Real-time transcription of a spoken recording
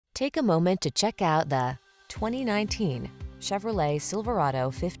Take a moment to check out the 2019 Chevrolet Silverado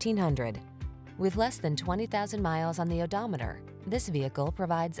 1500. With less than 20,000 miles on the odometer, this vehicle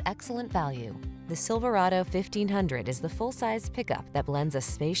provides excellent value. The Silverado 1500 is the full-size pickup that blends a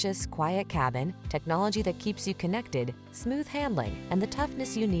spacious, quiet cabin, technology that keeps you connected, smooth handling, and the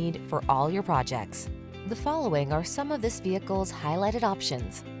toughness you need for all your projects. The following are some of this vehicle's highlighted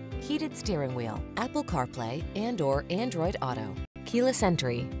options: heated steering wheel, Apple CarPlay and/or Android Auto, keyless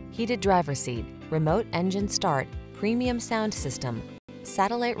entry, heated driver's seat, remote engine start, premium sound system,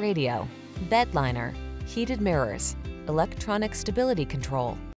 satellite radio, bed liner, heated mirrors, electronic stability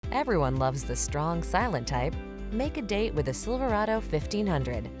control. Everyone loves the strong, silent type. Make a date with a Silverado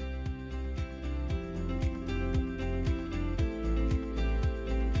 1500.